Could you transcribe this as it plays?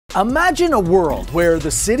Imagine a world where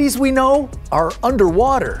the cities we know are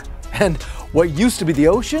underwater, and what used to be the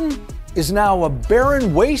ocean is now a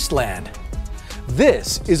barren wasteland.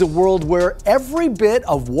 This is a world where every bit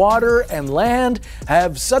of water and land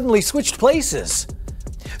have suddenly switched places.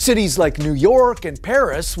 Cities like New York and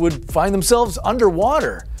Paris would find themselves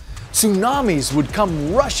underwater. Tsunamis would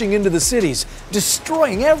come rushing into the cities,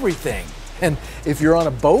 destroying everything. And if you're on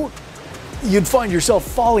a boat, you'd find yourself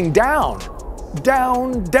falling down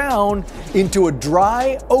into a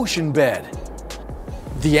dry ocean bed.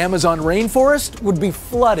 The Amazon rainforest would be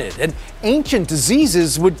flooded and ancient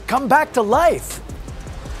diseases would come back to life.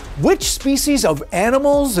 Which species of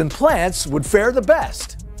animals and plants would fare the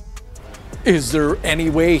best? Is there any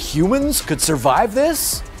way humans could survive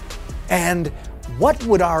this? And what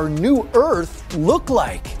would our new Earth look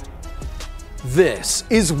like? This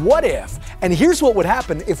is What If, and here's what would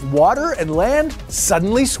happen if water and land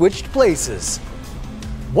suddenly switched places.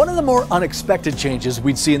 One of the more unexpected changes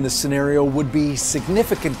we'd see in this scenario would be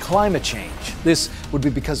significant climate change. This would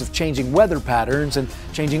be because of changing weather patterns and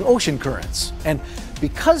changing ocean currents. And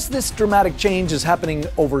because this dramatic change is happening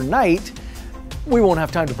overnight, we won't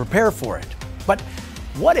have time to prepare for it. But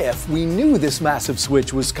what if we knew this massive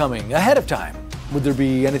switch was coming ahead of time? Would there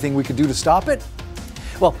be anything we could do to stop it?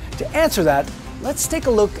 Well, to answer that, let's take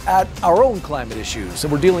a look at our own climate issues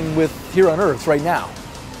that we're dealing with here on Earth right now.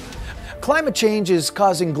 Climate change is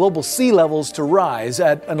causing global sea levels to rise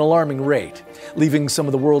at an alarming rate, leaving some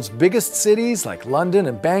of the world's biggest cities like London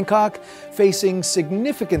and Bangkok facing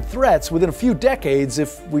significant threats within a few decades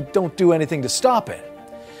if we don't do anything to stop it.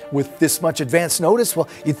 With this much advance notice, well,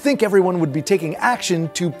 you'd think everyone would be taking action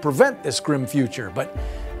to prevent this grim future, but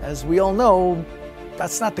as we all know,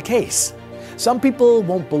 that's not the case. Some people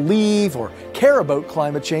won't believe or care about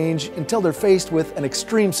climate change until they're faced with an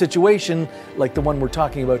extreme situation like the one we're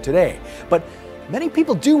talking about today. But many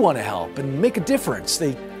people do want to help and make a difference.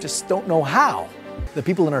 They just don't know how. The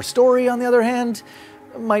people in our story, on the other hand,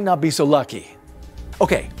 might not be so lucky.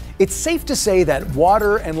 Okay, it's safe to say that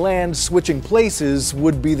water and land switching places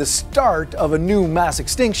would be the start of a new mass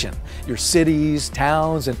extinction. Your cities,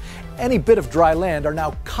 towns, and any bit of dry land are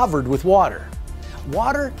now covered with water.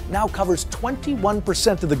 Water now covers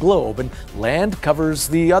 21% of the globe, and land covers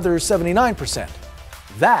the other 79%.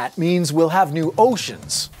 That means we'll have new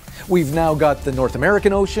oceans. We've now got the North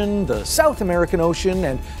American Ocean, the South American Ocean,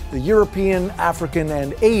 and the European, African,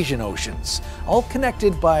 and Asian oceans, all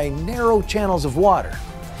connected by narrow channels of water.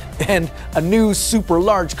 And a new super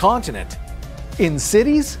large continent. In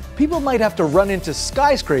cities, people might have to run into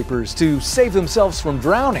skyscrapers to save themselves from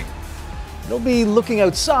drowning. They'll be looking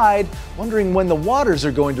outside, wondering when the waters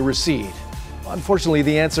are going to recede. Unfortunately,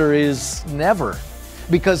 the answer is never.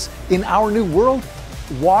 Because in our new world,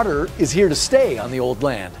 water is here to stay on the old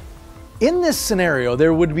land. In this scenario,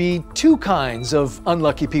 there would be two kinds of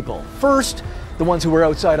unlucky people. First, the ones who were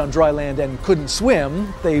outside on dry land and couldn't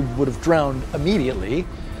swim, they would have drowned immediately.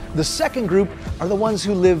 The second group are the ones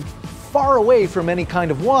who lived far away from any kind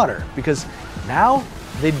of water, because now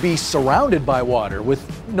they'd be surrounded by water with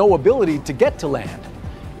no ability to get to land,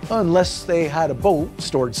 unless they had a boat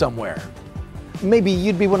stored somewhere. Maybe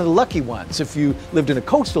you'd be one of the lucky ones. If you lived in a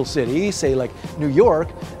coastal city, say like New York,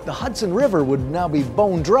 the Hudson River would now be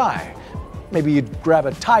bone dry. Maybe you'd grab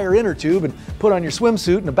a tire inner tube and put on your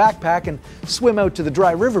swimsuit and a backpack and swim out to the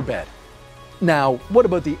dry riverbed. Now, what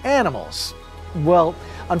about the animals? Well,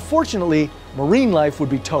 unfortunately, marine life would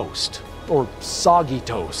be toast, or soggy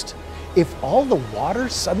toast. If all the water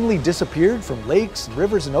suddenly disappeared from lakes,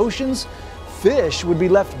 rivers, and oceans, fish would be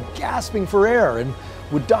left gasping for air and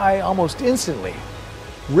would die almost instantly.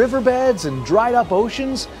 Riverbeds and dried up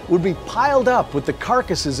oceans would be piled up with the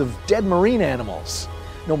carcasses of dead marine animals.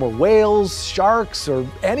 No more whales, sharks, or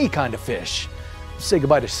any kind of fish. Say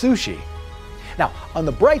goodbye to sushi. Now, on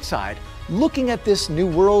the bright side, looking at this new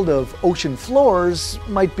world of ocean floors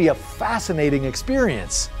might be a fascinating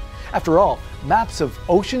experience. After all, maps of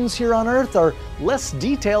oceans here on Earth are less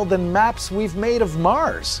detailed than maps we've made of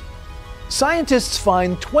Mars. Scientists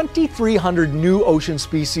find 2,300 new ocean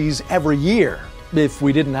species every year. If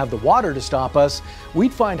we didn't have the water to stop us,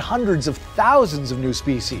 we'd find hundreds of thousands of new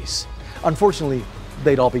species. Unfortunately,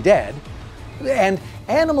 they'd all be dead. And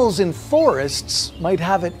animals in forests might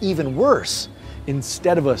have it even worse.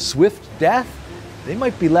 Instead of a swift death, they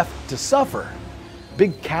might be left to suffer.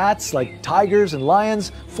 Big cats like tigers and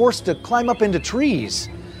lions forced to climb up into trees.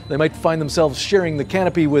 They might find themselves sharing the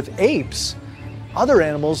canopy with apes. Other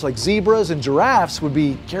animals like zebras and giraffes would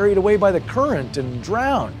be carried away by the current and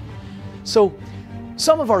drown. So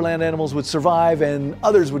some of our land animals would survive and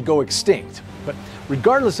others would go extinct. But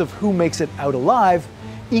regardless of who makes it out alive,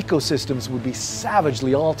 ecosystems would be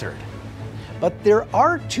savagely altered. But there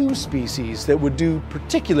are two species that would do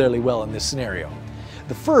particularly well in this scenario.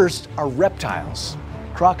 The first are reptiles.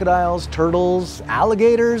 Crocodiles, turtles,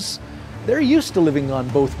 alligators, they're used to living on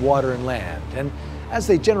both water and land. And as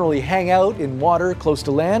they generally hang out in water close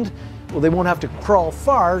to land, well, they won't have to crawl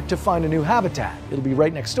far to find a new habitat. It'll be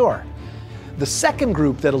right next door. The second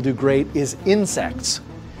group that'll do great is insects.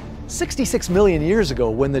 66 million years ago,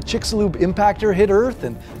 when the Chicxulub impactor hit Earth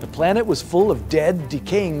and the planet was full of dead,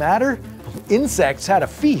 decaying matter, insects had a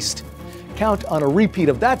feast. Count on a repeat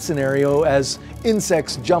of that scenario as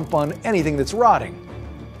insects jump on anything that's rotting.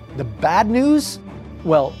 The bad news?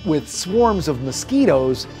 Well, with swarms of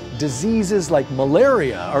mosquitoes, diseases like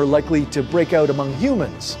malaria are likely to break out among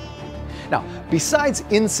humans. Now, besides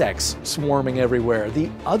insects swarming everywhere, the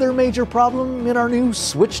other major problem in our new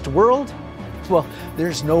switched world? Well,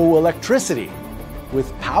 there's no electricity.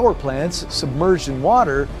 With power plants submerged in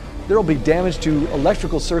water, there'll be damage to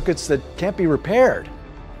electrical circuits that can't be repaired.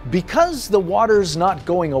 Because the water's not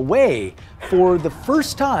going away, for the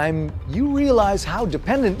first time, you realize how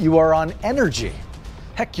dependent you are on energy.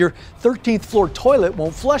 Heck, your 13th floor toilet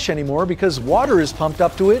won't flush anymore because water is pumped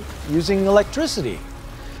up to it using electricity.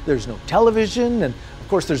 There's no television, and of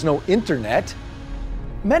course there's no internet.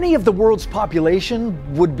 Many of the world's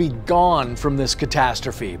population would be gone from this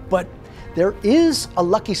catastrophe, but there is a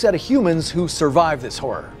lucky set of humans who survive this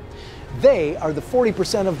horror. They are the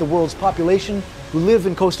 40% of the world's population who live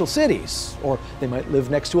in coastal cities, or they might live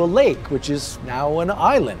next to a lake, which is now an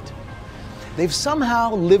island. They've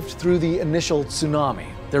somehow lived through the initial tsunami.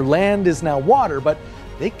 Their land is now water, but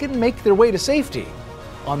they can make their way to safety.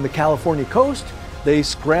 On the California coast, they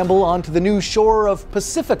scramble onto the new shore of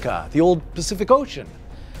Pacifica, the old Pacific Ocean.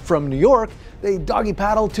 From New York, they doggy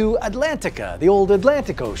paddle to Atlantica, the old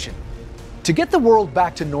Atlantic Ocean. To get the world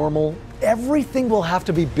back to normal, everything will have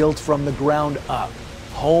to be built from the ground up.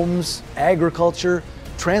 Homes, agriculture,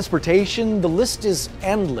 transportation, the list is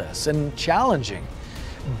endless and challenging.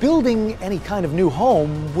 Building any kind of new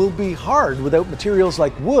home will be hard without materials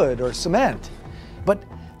like wood or cement. But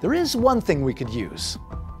there is one thing we could use: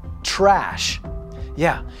 trash.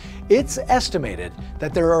 Yeah, it's estimated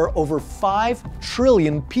that there are over 5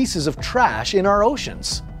 trillion pieces of trash in our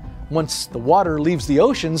oceans. Once the water leaves the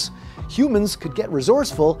oceans, humans could get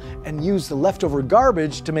resourceful and use the leftover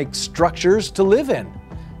garbage to make structures to live in.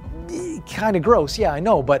 Kind of gross, yeah, I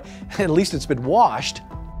know, but at least it's been washed.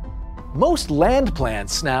 Most land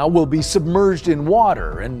plants now will be submerged in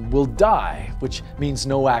water and will die, which means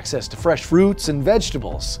no access to fresh fruits and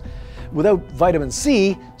vegetables. Without vitamin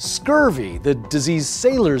C, scurvy, the disease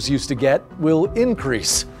sailors used to get, will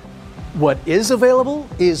increase. What is available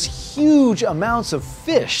is huge amounts of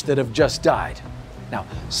fish that have just died. Now,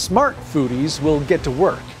 smart foodies will get to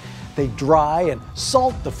work. They dry and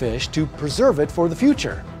salt the fish to preserve it for the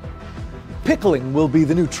future. Pickling will be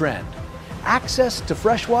the new trend. Access to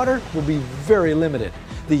fresh water will be very limited.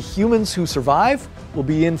 The humans who survive will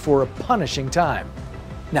be in for a punishing time.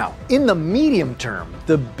 Now, in the medium term,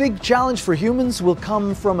 the big challenge for humans will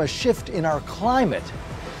come from a shift in our climate.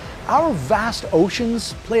 Our vast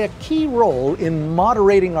oceans play a key role in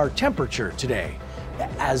moderating our temperature today.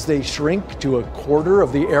 As they shrink to a quarter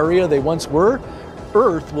of the area they once were,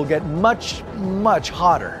 Earth will get much, much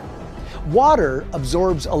hotter. Water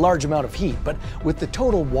absorbs a large amount of heat, but with the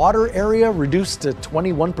total water area reduced to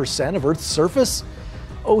 21% of Earth's surface,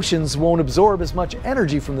 oceans won't absorb as much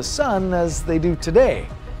energy from the sun as they do today.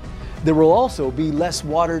 There will also be less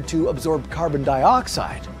water to absorb carbon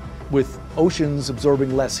dioxide. With oceans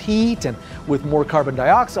absorbing less heat and with more carbon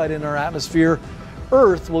dioxide in our atmosphere,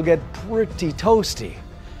 Earth will get pretty toasty.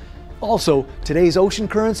 Also, today's ocean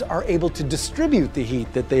currents are able to distribute the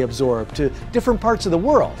heat that they absorb to different parts of the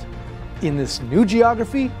world. In this new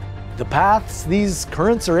geography, the paths these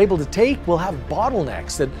currents are able to take will have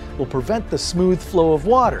bottlenecks that will prevent the smooth flow of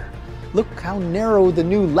water. Look how narrow the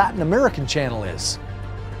new Latin American channel is.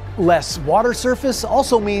 Less water surface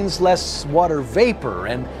also means less water vapor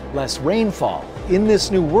and less rainfall. In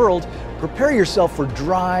this new world, prepare yourself for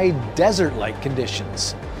dry, desert-like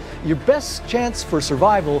conditions. Your best chance for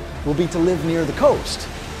survival will be to live near the coast.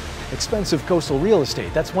 Expensive coastal real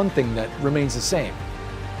estate, that's one thing that remains the same.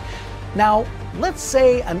 Now, let's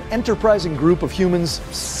say an enterprising group of humans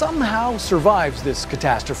somehow survives this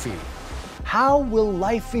catastrophe. How will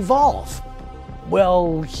life evolve?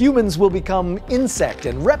 Well, humans will become insect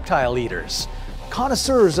and reptile eaters,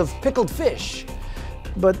 connoisseurs of pickled fish.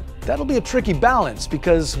 But that'll be a tricky balance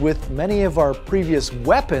because with many of our previous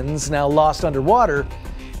weapons now lost underwater,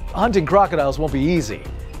 hunting crocodiles won't be easy.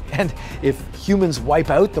 And if humans wipe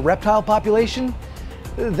out the reptile population,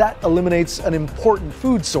 That eliminates an important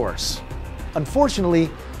food source. Unfortunately,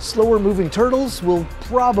 slower-moving turtles will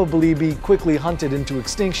probably be quickly hunted into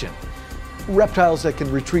extinction. Reptiles that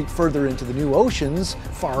can retreat further into the new oceans,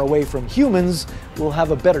 far away from humans, will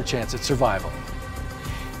have a better chance at survival.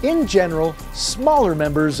 In general, smaller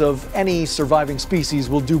members of any surviving species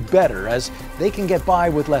will do better as they can get by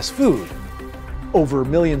with less food. Over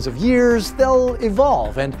millions of years, they'll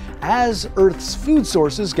evolve, and as Earth's food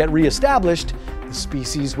sources get re-established, the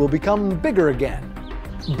species will become bigger again.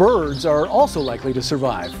 Birds are also likely to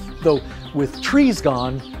survive, though with trees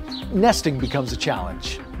gone, nesting becomes a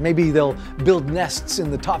challenge. Maybe they'll build nests in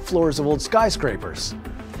the top floors of old skyscrapers.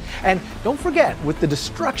 And don't forget, with the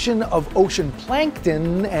destruction of ocean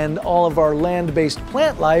plankton and all of our land-based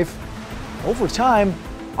plant life, over time,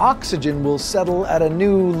 oxygen will settle at a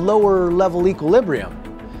new lower-level equilibrium.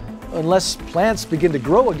 Unless plants begin to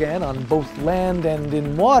grow again on both land and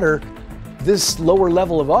in water, this lower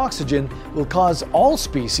level of oxygen will cause all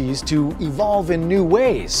species to evolve in new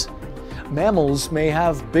ways. Mammals may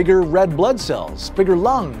have bigger red blood cells, bigger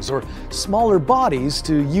lungs, or smaller bodies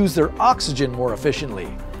to use their oxygen more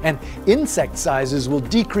efficiently. And insect sizes will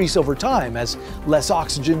decrease over time as less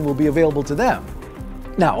oxygen will be available to them.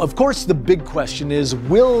 Now, of course, the big question is,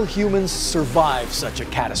 will humans survive such a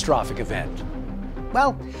catastrophic event?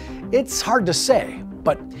 Well, it's hard to say,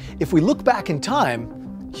 but if we look back in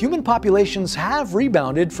time, human populations have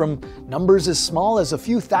rebounded from numbers as small as a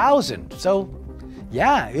few thousand, so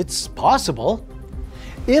yeah, it's possible.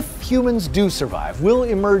 If humans do survive, we'll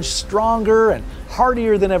emerge stronger and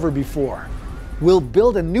hardier than ever before. We'll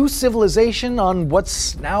build a new civilization on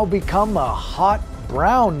what's now become a hot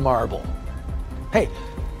brown marble. Hey,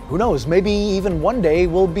 who knows, maybe even one day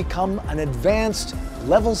we'll become an advanced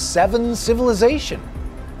level 7 civilization.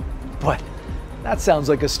 But that sounds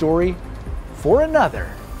like a story for another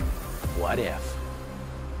What If.